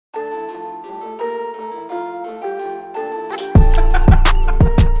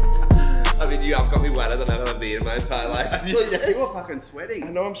you have got me wetter than I've ever been in my entire life. Yeah, you were fucking sweating. I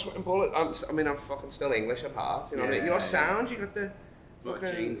know I'm sweating bullets. I mean, I'm fucking still English apart. You know what I mean? Your sound, you got the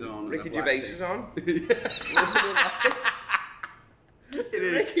fucking jeans on. Ricky Gervais is on. It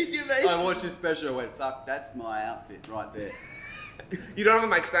is. Ricky Gervais. I watched his special and went, fuck, that's my outfit right there. You don't have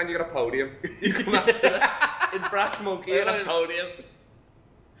a mic stand, you got a podium. You come out to the, in Brass Monkey and a podium.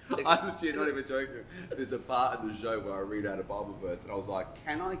 I'm legit not even joking. There's a part in the show where I read out a Bible verse and I was like,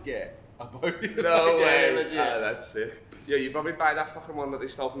 can I get a podium? No way. Legit. Oh, that's sick. Yeah, you probably buy that fucking one that they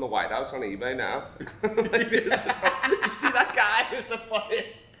stole from the White House on eBay now. You see that guy who's the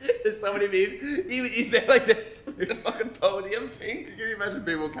funniest? There's so many memes. He's there like this, the fucking podium thing. Can you imagine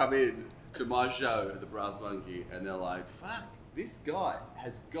people come in to my show, The Brass Monkey, and they're like, fuck, this guy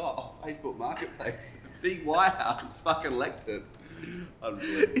has got a Facebook Marketplace, the White House fucking lectern.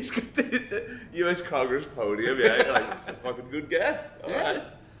 Unbelievable. He's got the US Congress podium, yeah. Like, it's a fucking good guy. Alright.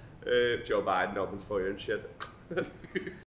 Joe Biden opens for you and shit.